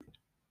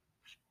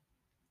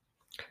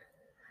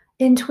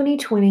In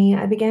 2020,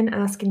 I began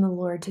asking the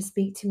Lord to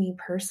speak to me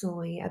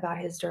personally about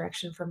his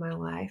direction for my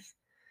life.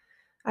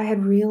 I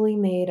had really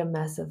made a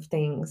mess of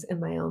things in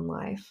my own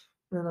life.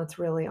 And that's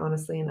really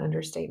honestly an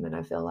understatement,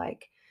 I feel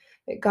like.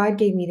 But God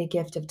gave me the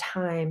gift of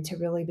time to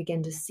really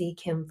begin to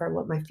seek him for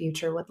what my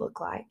future would look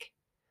like.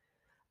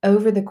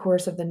 Over the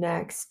course of the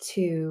next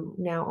two,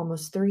 now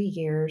almost 3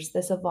 years,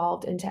 this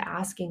evolved into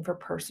asking for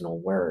personal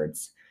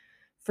words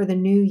for the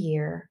new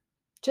year,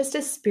 just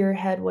to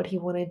spearhead what he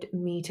wanted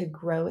me to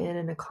grow in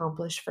and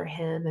accomplish for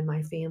him and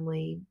my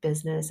family,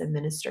 business, and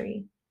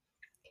ministry.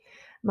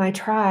 My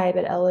tribe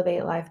at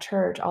Elevate Life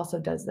Church also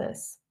does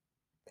this.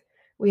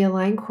 We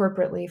align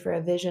corporately for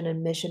a vision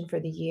and mission for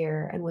the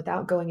year, and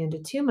without going into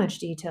too much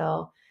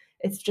detail,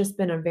 it's just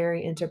been a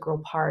very integral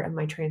part of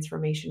my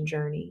transformation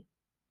journey.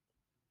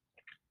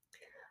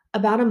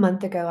 About a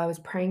month ago, I was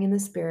praying in the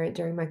Spirit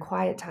during my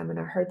quiet time, and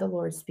I heard the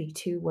Lord speak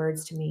two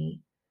words to me.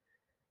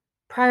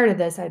 Prior to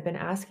this, I'd been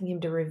asking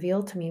him to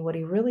reveal to me what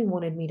he really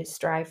wanted me to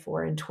strive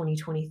for in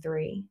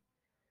 2023.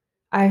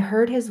 I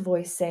heard his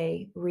voice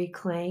say,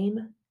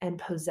 reclaim and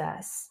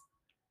possess.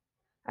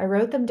 I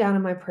wrote them down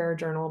in my prayer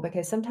journal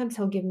because sometimes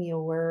he'll give me a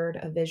word,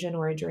 a vision,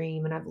 or a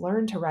dream, and I've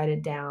learned to write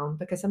it down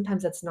because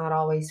sometimes it's not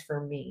always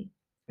for me.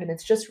 And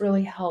it's just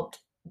really helped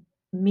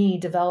me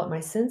develop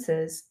my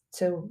senses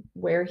to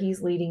where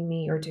he's leading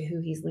me or to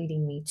who he's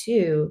leading me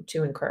to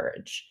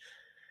encourage.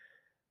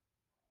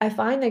 I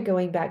find that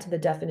going back to the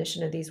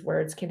definition of these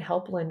words can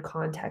help lend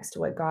context to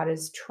what God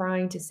is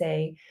trying to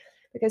say,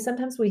 because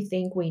sometimes we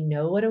think we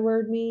know what a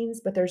word means,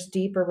 but there's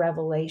deeper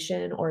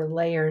revelation or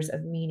layers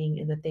of meaning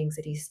in the things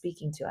that He's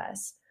speaking to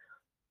us.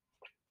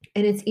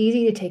 And it's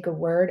easy to take a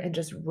word and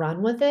just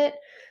run with it,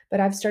 but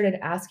I've started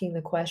asking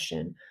the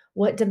question,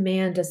 what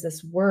demand does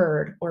this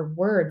word or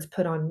words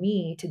put on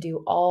me to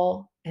do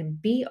all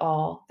and be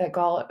all that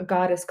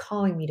God is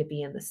calling me to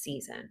be in the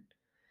season?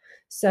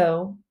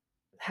 So,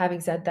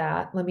 having said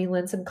that, let me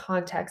lend some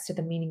context to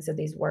the meanings of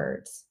these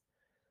words.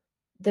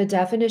 The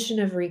definition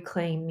of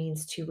reclaim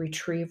means to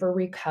retrieve or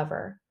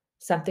recover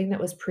something that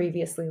was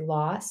previously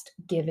lost,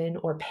 given,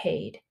 or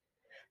paid,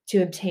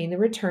 to obtain the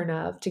return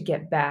of, to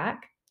get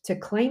back, to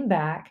claim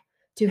back,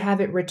 to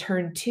have it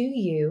returned to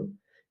you,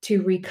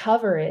 to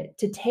recover it,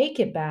 to take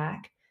it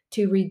back,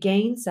 to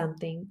regain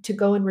something, to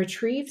go and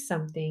retrieve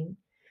something,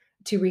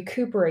 to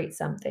recuperate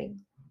something.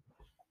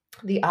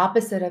 The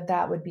opposite of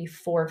that would be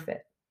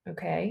forfeit,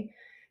 okay?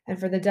 And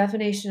for the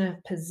definition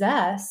of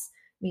possess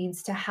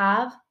means to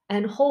have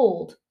and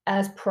hold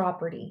as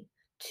property,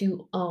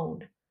 to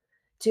own,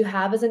 to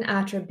have as an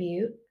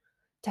attribute,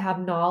 to have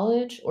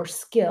knowledge or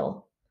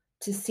skill,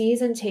 to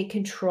seize and take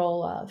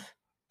control of,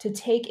 to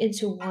take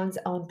into one's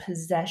own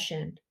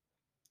possession,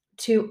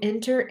 to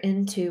enter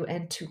into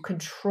and to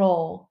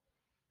control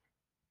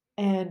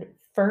and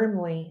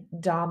firmly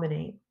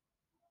dominate.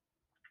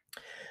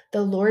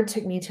 The Lord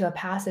took me to a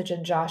passage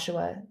in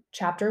Joshua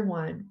chapter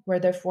 1 where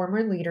their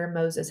former leader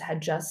Moses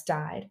had just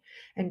died,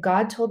 and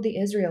God told the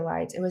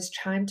Israelites it was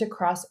time to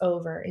cross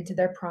over into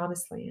their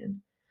promised land.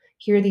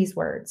 Hear these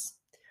words.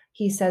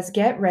 He says,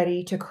 "Get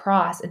ready to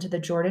cross into the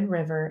Jordan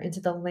River,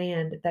 into the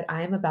land that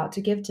I am about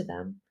to give to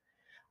them.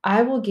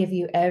 I will give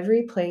you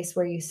every place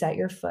where you set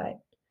your foot,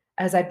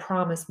 as I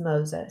promised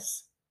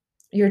Moses.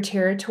 Your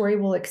territory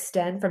will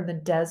extend from the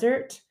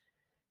desert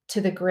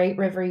to the great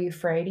river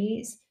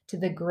Euphrates, to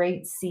the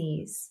great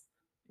seas.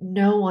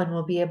 No one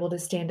will be able to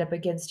stand up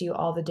against you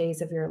all the days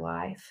of your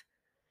life.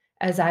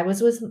 As I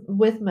was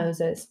with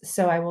Moses,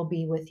 so I will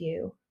be with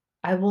you.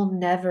 I will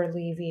never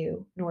leave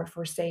you nor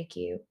forsake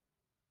you."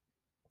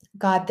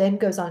 God then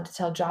goes on to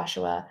tell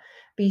Joshua,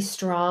 "Be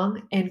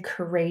strong and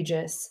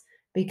courageous,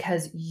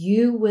 because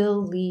you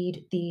will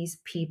lead these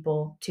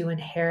people to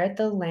inherit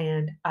the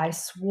land I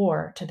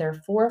swore to their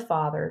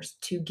forefathers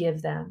to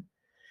give them.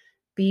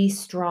 Be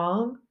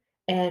strong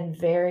and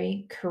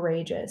very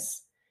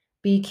courageous.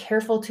 Be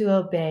careful to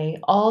obey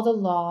all the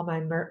law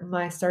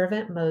my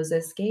servant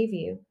Moses gave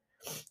you.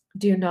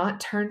 Do not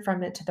turn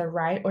from it to the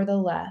right or the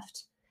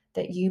left,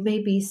 that you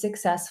may be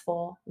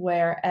successful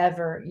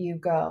wherever you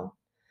go.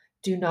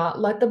 Do not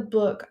let the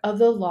book of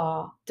the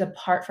law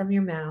depart from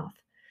your mouth.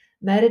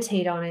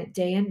 Meditate on it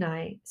day and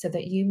night, so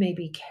that you may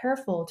be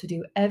careful to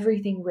do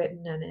everything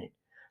written in it.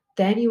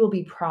 Then you will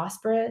be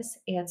prosperous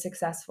and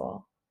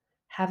successful.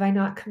 Have I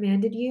not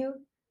commanded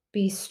you?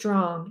 Be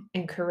strong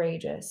and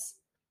courageous.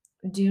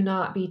 Do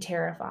not be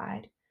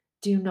terrified.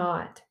 Do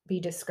not be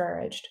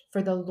discouraged,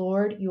 for the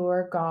Lord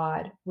your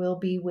God will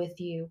be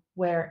with you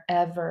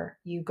wherever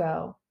you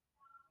go."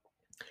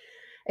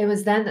 It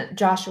was then that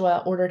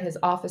Joshua ordered his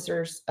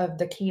officers of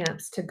the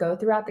camps to go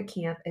throughout the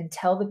camp and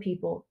tell the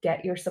people,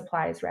 "Get your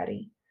supplies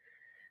ready.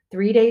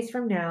 3 days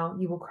from now,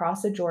 you will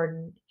cross the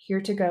Jordan,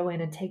 here to go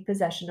in and take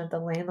possession of the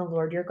land the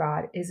Lord your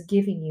God is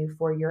giving you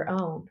for your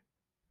own."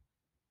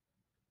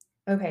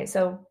 Okay,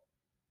 so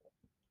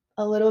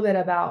a little bit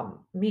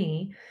about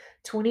me.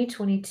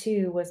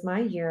 2022 was my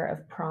year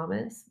of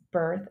promise,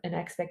 birth, and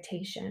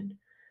expectation.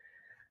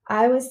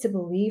 I was to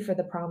believe for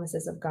the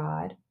promises of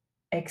God.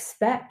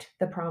 expect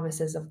the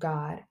promises of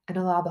God and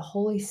allow the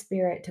Holy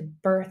Spirit to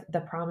birth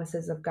the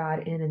promises of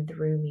God in and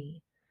through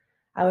me.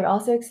 I would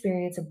also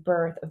experience a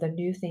birth of the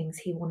new things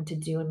He wanted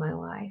to do in my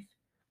life.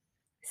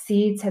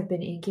 Seeds have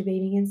been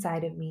incubating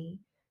inside of me,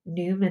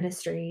 new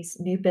ministries,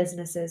 new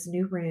businesses,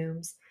 new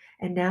rooms,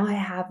 and now I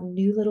have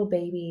new little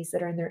babies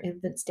that are in their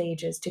infant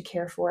stages to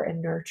care for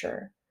and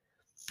nurture.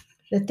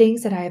 The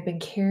things that I have been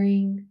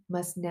carrying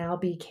must now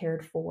be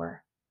cared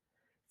for.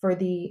 For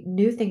the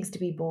new things to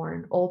be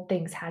born, old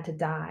things had to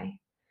die.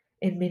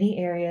 In many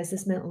areas,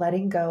 this meant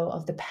letting go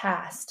of the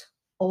past,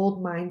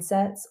 old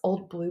mindsets,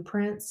 old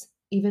blueprints,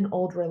 even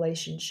old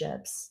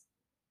relationships.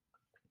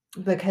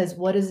 Because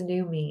what does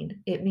new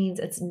mean? It means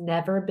it's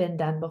never been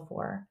done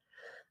before.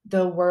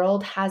 The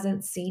world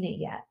hasn't seen it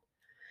yet.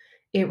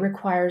 It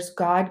requires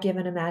God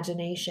given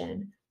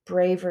imagination,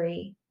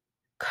 bravery,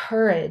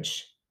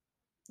 courage,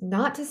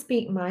 not to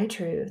speak my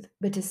truth,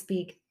 but to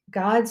speak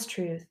God's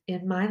truth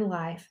in my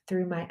life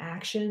through my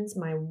actions,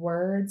 my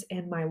words,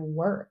 and my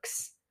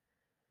works.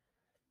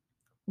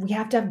 We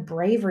have to have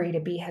bravery to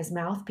be His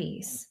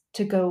mouthpiece,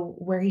 to go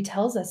where He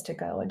tells us to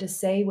go, and to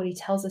say what He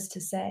tells us to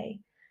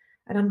say.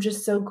 And I'm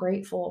just so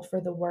grateful for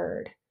the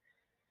word.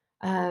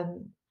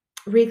 Um,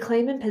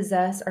 Reclaim and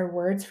possess are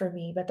words for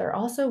me, but they're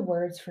also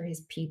words for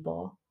His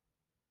people,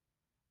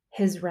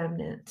 His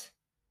remnant.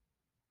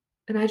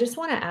 And I just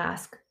want to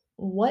ask,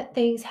 what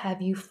things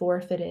have you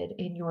forfeited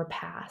in your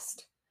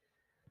past?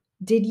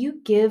 Did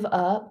you give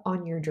up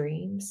on your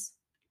dreams?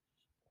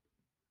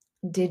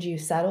 Did you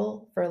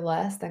settle for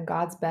less than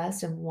God's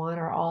best in one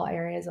or all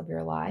areas of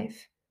your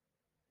life?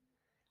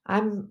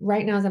 I'm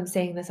right now, as I'm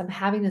saying this, I'm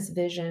having this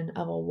vision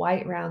of a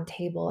white round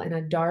table in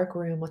a dark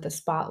room with a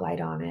spotlight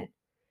on it.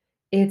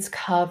 It's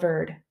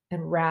covered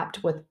and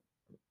wrapped with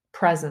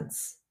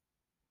presents,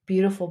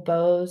 beautiful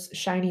bows,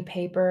 shiny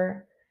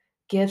paper,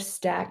 gifts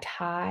stacked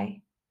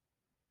high.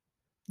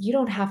 You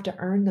don't have to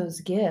earn those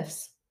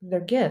gifts.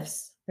 They're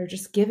gifts, they're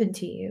just given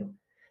to you.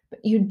 But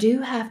you do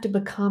have to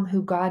become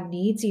who God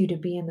needs you to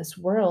be in this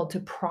world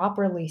to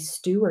properly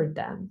steward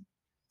them.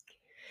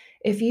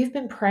 If you've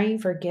been praying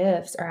for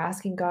gifts or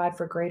asking God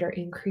for greater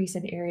increase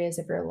in areas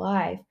of your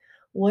life,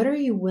 what are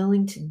you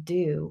willing to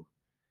do?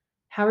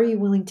 How are you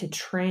willing to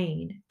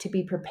train to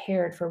be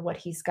prepared for what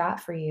He's got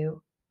for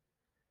you,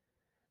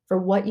 for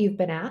what you've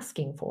been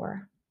asking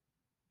for?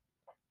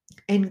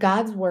 In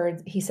God's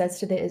words, He says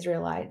to the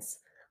Israelites,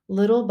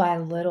 little by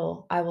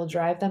little, I will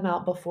drive them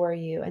out before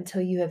you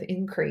until you have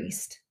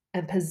increased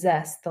and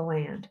possessed the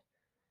land.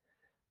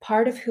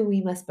 Part of who we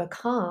must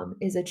become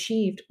is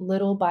achieved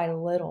little by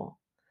little.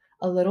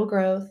 A little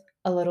growth,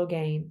 a little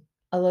gain,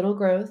 a little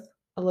growth,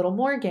 a little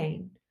more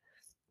gain.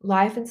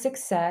 Life and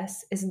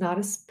success is not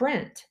a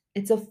sprint,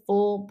 it's a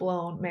full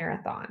blown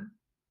marathon.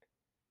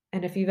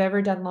 And if you've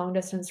ever done long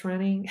distance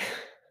running,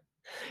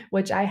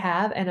 which I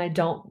have and I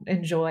don't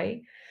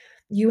enjoy,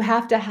 you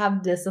have to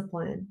have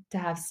discipline to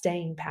have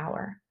staying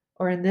power,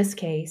 or in this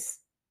case,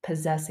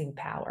 possessing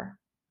power.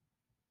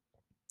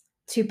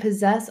 To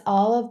possess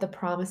all of the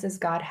promises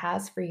God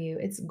has for you,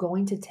 it's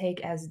going to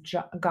take, as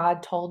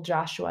God told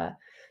Joshua,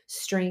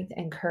 strength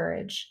and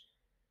courage.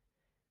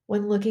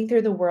 When looking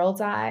through the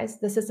world's eyes,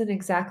 this isn't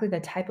exactly the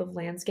type of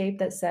landscape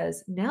that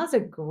says, now's a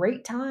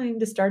great time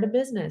to start a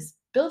business,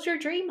 build your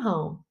dream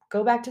home,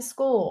 go back to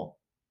school,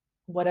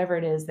 whatever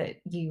it is that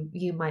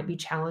you might be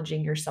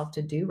challenging yourself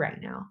to do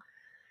right now.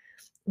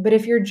 But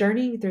if you're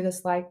journeying through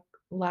this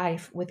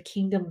life with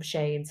kingdom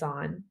shades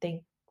on,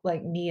 think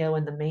like Neo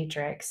in the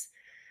Matrix,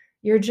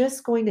 you're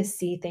just going to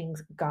see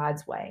things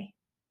God's way.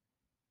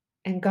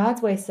 And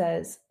God's way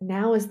says,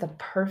 now is the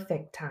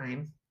perfect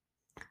time.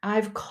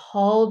 I've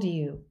called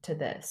you to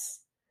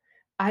this.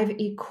 I've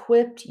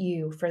equipped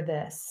you for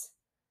this.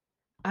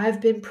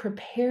 I've been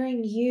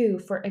preparing you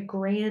for a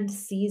grand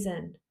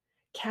season.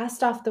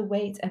 Cast off the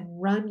weights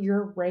and run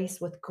your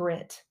race with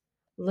grit.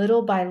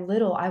 Little by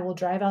little, I will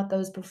drive out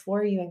those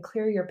before you and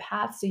clear your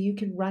path so you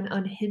can run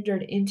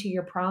unhindered into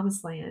your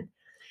promised land.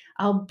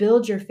 I'll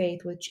build your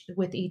faith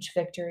with each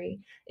victory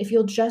if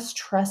you'll just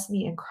trust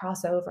me and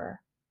cross over.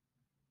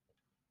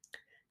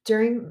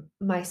 During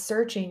my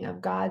searching of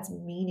God's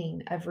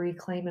meaning of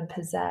reclaim and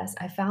possess,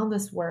 I found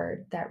this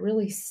word that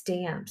really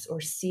stamps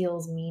or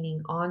seals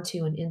meaning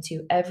onto and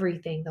into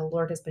everything the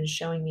Lord has been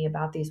showing me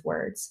about these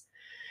words.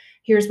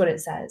 Here's what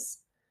it says.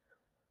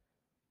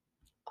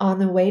 On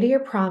the way to your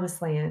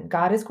promised land,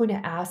 God is going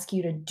to ask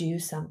you to do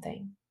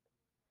something.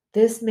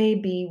 This may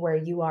be where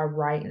you are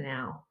right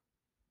now.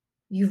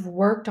 You've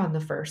worked on the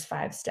first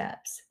 5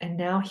 steps, and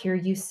now here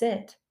you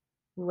sit,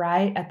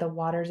 right at the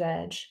water's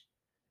edge.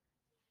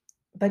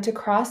 But to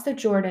cross the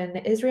Jordan,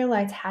 the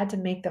Israelites had to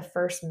make the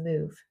first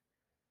move.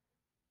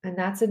 And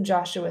that's in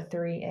Joshua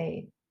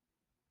 3:8.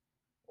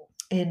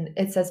 And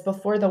it says,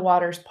 before the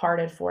waters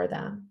parted for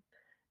them.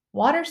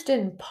 Waters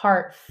didn't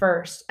part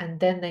first and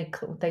then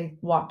they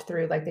walked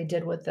through like they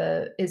did with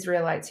the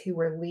Israelites who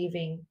were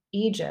leaving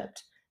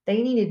Egypt.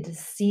 They needed to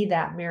see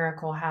that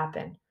miracle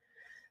happen.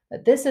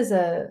 But this is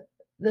a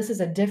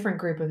different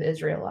group of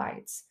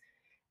Israelites.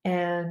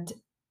 And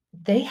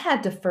they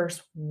had to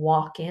first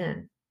walk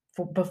in.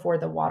 before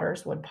the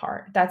waters would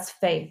part. That's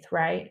faith,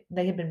 right?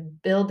 They had been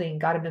building,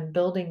 God had been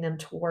building them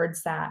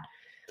towards that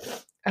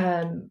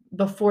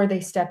before they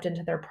stepped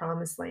into their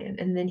promised land.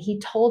 And then he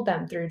told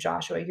them through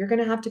Joshua, you're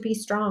going to have to be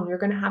strong. You're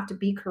going to have to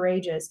be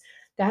courageous.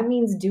 That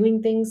means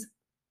doing things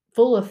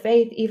full of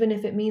faith, even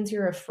if it means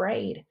you're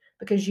afraid,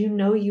 because you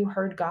know you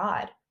heard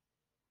God.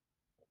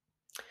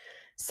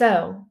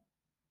 So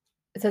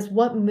it says,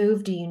 what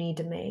move do you need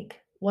to make?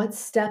 What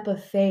step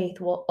of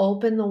faith will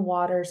open the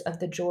waters of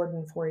the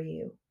Jordan for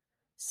you?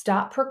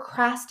 Stop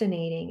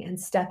procrastinating and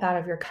step out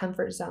of your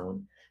comfort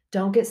zone.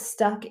 Don't get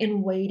stuck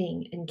in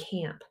waiting in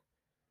camp.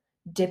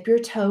 Dip your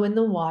toe in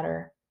the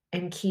water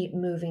and keep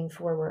moving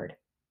forward.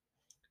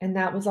 And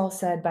that was all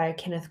said by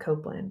Kenneth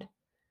Copeland.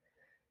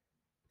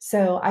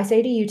 So I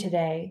say to you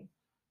today,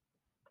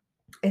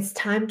 it's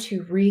time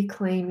to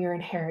reclaim your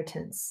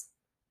inheritance,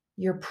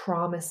 your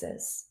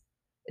promises.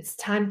 It's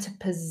time to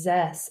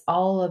possess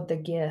all of the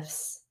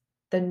gifts,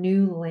 the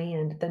new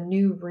land, the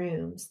new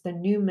rooms, the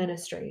new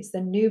ministries,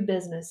 the new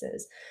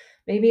businesses.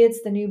 Maybe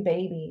it's the new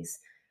babies.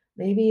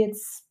 Maybe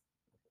it's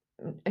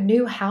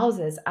new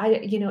houses.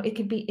 It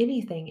could be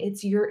anything.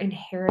 It's your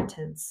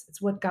inheritance.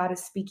 It's what God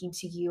is speaking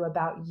to you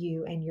about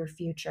you and your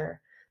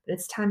future. But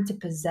it's time to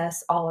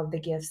possess all of the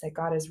gifts that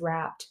God has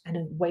wrapped and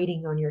is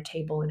waiting on your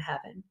table in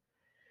heaven.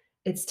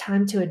 It's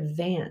time to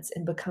advance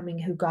in becoming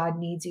who God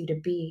needs you to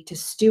be, to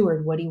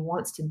steward what he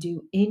wants to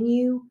do in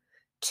you,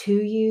 to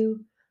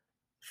you,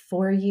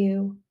 for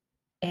you,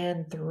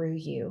 and through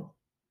you.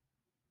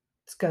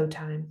 It's go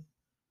time.